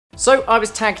So I was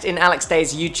tagged in Alex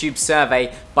Day's YouTube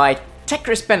survey by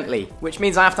Techris Bentley, which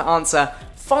means I have to answer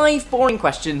 5 boring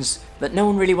questions that no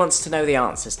one really wants to know the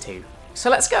answers to.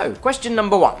 So let's go. Question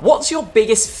number 1. What's your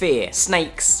biggest fear?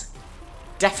 Snakes.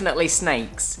 Definitely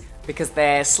snakes, because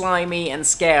they're slimy and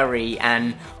scary,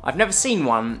 and I've never seen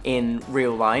one in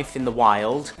real life, in the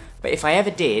wild, but if I ever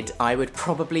did, I would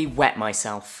probably wet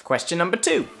myself. Question number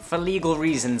 2. For legal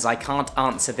reasons, I can't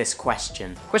answer this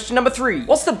question. Question number 3.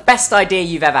 What's the best idea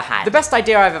you've ever had? The best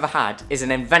idea I've ever had is an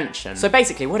invention. So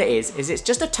basically what it is it's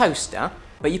just a toaster,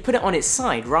 but you put it on its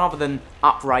side rather than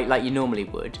upright like you normally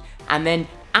would, and then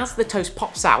as the toast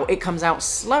pops out, it comes out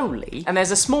slowly, and there's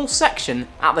a small section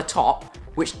at the top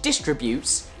which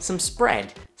distributes some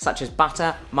spread, such as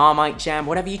butter, Marmite jam,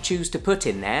 whatever you choose to put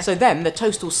in there. So then the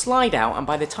toast will slide out, and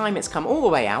by the time it's come all the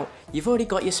way out, you've already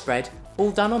got your spread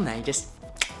all done on there. You just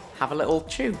have a little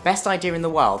chew. Best idea in the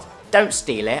world. Don't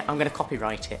steal it, I'm gonna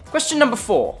copyright it. Question number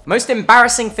 4. Most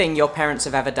embarrassing thing your parents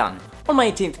have ever done. On my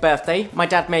 18th birthday, my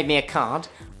dad made me a card,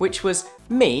 which was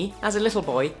me, as a little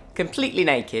boy, completely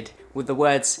naked, with the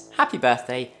words, "Happy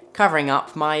birthday," covering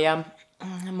up my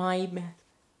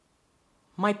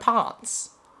parts.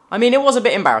 I mean, it was a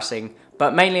bit embarrassing,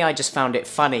 but mainly I just found it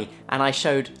funny, and I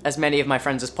showed as many of my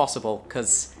friends as possible,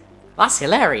 because that's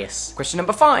hilarious. Question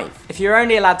number 5. If you're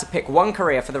only allowed to pick one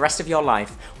career for the rest of your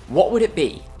life, what would it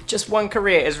be? Just one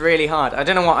career is really hard. I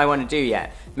don't know what I want to do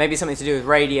yet. Maybe something to do with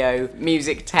radio,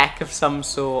 music tech of some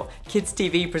sort, kids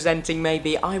TV presenting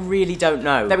maybe, I really don't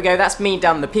know. There we go, that's me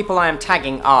done. The people I am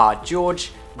tagging are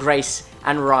George, Grace,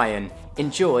 and Ryan.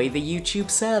 Enjoy the YouTube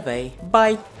survey.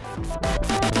 Bye.